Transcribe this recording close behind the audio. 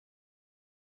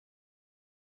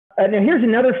Now here's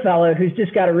another fellow who's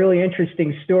just got a really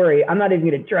interesting story. I'm not even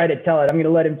going to try to tell it. I'm going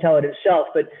to let him tell it himself.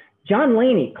 But John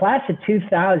Laney, class of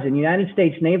 2000, United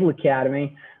States Naval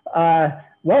Academy.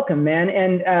 Welcome, man.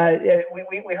 And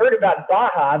we heard about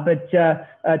Baja, but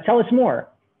tell us more.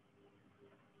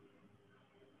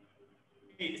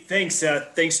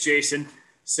 Thanks, Jason.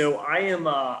 So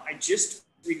I just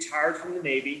retired from the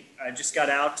Navy. I just got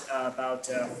out about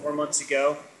 4 months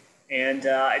ago, and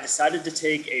I decided to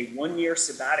take a 1-year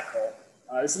sabbatical.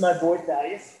 This is my boy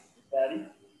Thaddeus. Thaddy.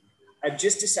 I've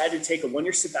just decided to take a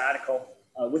 1-year sabbatical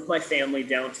with my family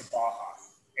down to Baja,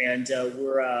 and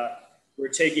we're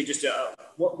taking just a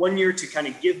 1 year to kind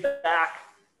of give back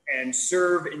and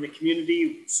serve in the community.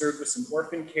 We've served with some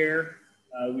orphan care.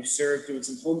 We've served doing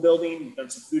some home building. We've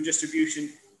done some food distribution.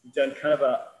 We've done kind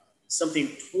of something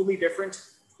totally different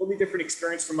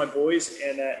experience for my boys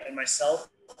and myself.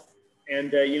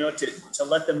 And to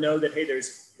let them know that, hey,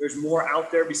 there's more out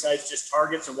there besides just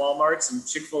Targets and Walmarts and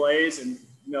Chick-fil-A's and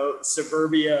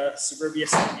suburbia San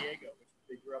Diego, which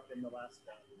they grew up in the last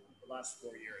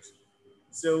 4 years.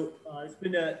 So it's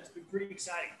been pretty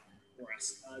exciting for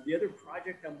us. The other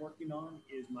project I'm working on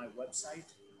is my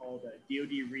website called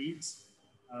DODReads,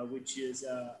 which is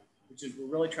we're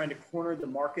really trying to corner the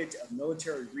market of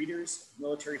military readers,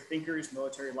 military thinkers,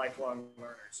 military lifelong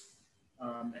learners.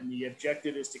 And the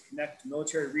objective is to connect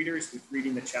military readers with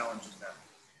reading that challenges them.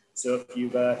 So if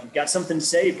you've got something to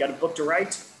say, you've got a book to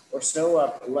write or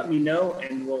so, let me know,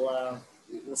 and we'll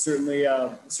certainly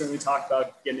talk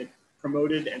about getting it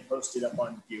promoted and posted up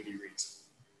on DODReads.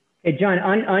 Hey, John,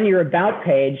 on your About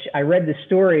page, I read the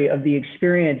story of the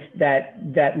experience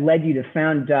that led you to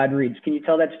found DODReads. Can you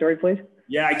tell that story, please?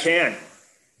 Yeah, I can.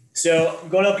 So I'm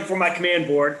going up before my command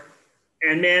board,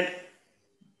 and man,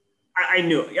 I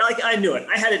knew it. I knew it.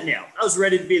 I had it nailed. I was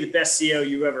ready to be the best CO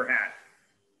you ever had.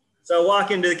 So I walk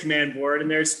into the command board,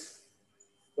 and there's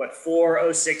 4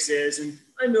 06s, and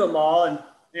I knew them all, and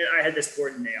I had this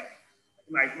board nailed.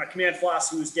 My command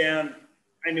philosophy was down.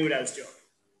 I knew what I was doing.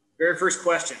 Very first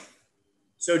question.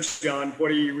 So, John,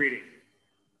 what are you reading?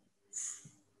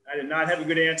 I did not have a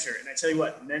good answer. And I tell you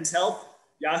what, Men's Health,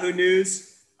 Yahoo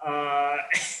News,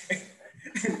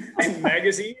 and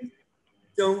magazine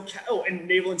don't count. Oh, and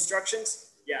Naval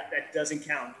Instructions. Yeah, that doesn't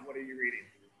count. What are you reading?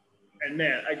 And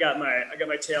man, I got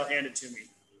my tail handed to me.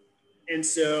 And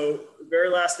so the very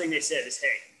last thing they said is,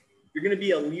 hey, you're going to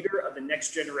be a leader of the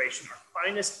next generation, our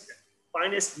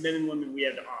finest men and women we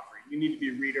have to offer. You need to be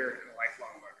a reader and a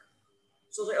lifelong learner.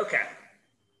 So I was like, okay.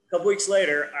 A couple weeks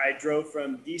later, I drove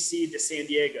from DC to San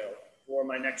Diego for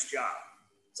my next job.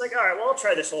 It's like, all right, well, I'll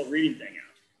try this whole reading thing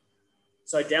out.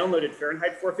 So I downloaded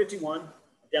Fahrenheit 451, I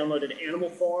downloaded Animal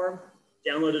Farm,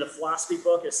 downloaded a philosophy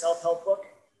book, a self-help book.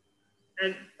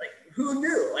 And like, who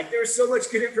knew? Like, there was so much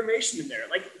good information in there.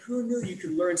 Like, who knew you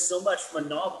could learn so much from a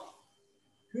novel?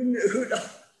 Who knew? Who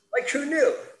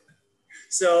knew?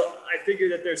 So I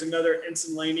figured that there's another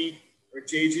Ensign Laney or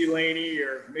JG Laney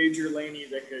or Major Laney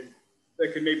that could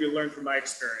maybe learn from my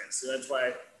experience. So that's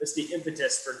the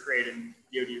impetus for creating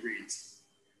DODReads.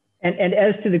 And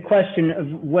as to the question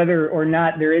of whether or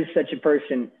not there is such a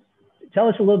person, tell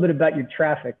us a little bit about your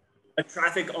traffic.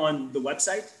 Traffic on the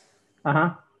website?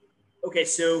 Uh-huh. Okay,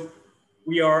 so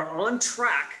we are on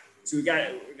track. So we got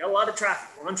a lot of traffic.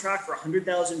 We're on track for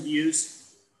 100,000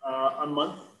 views a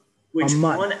month, which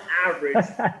on average would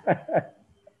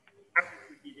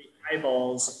be the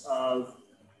eyeballs of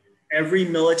every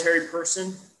military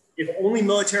person. If only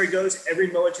military goes, every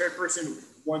military person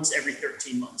once every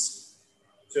 13 months.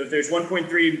 So if there's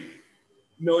 1.3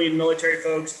 million military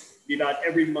folks, it'd be about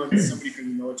every month somebody from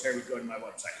the military would go to my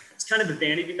website. It's kind of a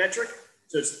vanity metric.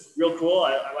 So it's real cool.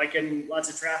 I like getting lots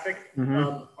of traffic.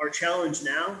 Mm-hmm. Our challenge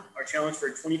for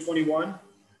 2021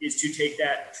 is to take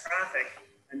that traffic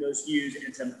and those views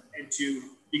and to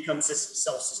become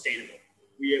self-sustainable.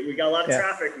 We got a lot of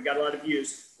traffic, we got a lot of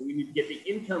views, but we need to get the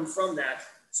income from that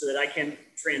so that I can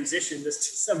transition this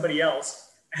to somebody else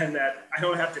and that I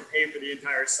don't have to pay for the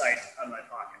entire site out of my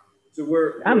pocket. So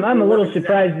I'm a little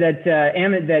surprised that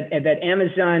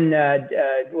Amazon,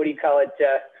 what do you call it?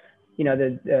 The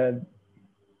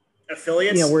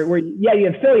affiliates. You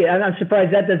affiliate. I'm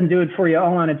surprised that doesn't do it for you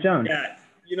all on its own. Yeah,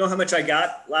 you know how much I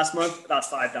got last month? About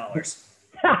 $5.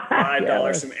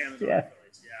 $5 from Amazon. Yeah.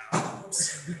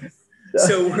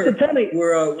 So tell me,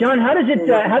 John, how does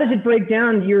it break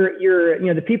down your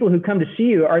the people who come to see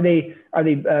you? Are they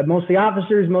mostly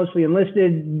officers, mostly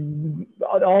enlisted,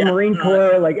 all Marine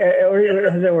Corps? Or how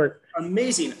does that work?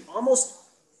 Amazing. Almost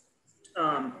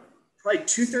probably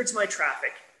 2/3 of my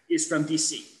traffic is from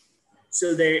DC.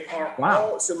 So they are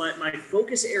all. So my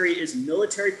focus area is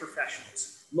military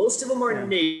professionals. Most of them are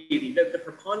Navy. The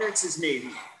preponderance is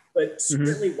Navy, but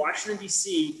certainly Washington,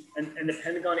 D.C. and the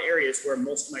Pentagon areas where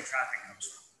most of my traffic comes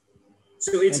from.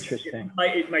 So it's interesting.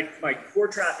 My core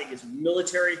traffic is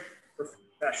military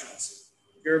professionals.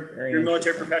 If you're a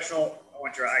military professional,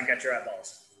 I got your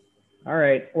eyeballs. All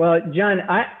right. Well, John,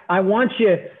 I want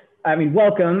you, I mean,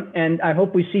 welcome, and I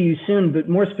hope we see you soon, but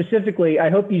more specifically, I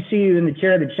hope you see you in the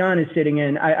chair that Sean is sitting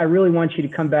in. I really want you to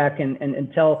come back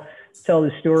and tell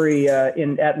the story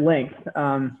at length.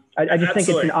 I just think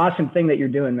it's an awesome thing that you're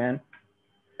doing, man.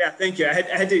 Yeah, thank you. I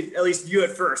had to at least view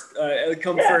it first,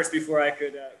 first before I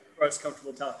could, before I was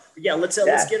comfortable telling. But yeah, let's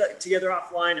get together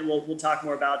offline and we'll talk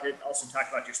more about it. Also talk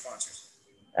about your sponsors.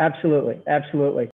 Absolutely. Absolutely.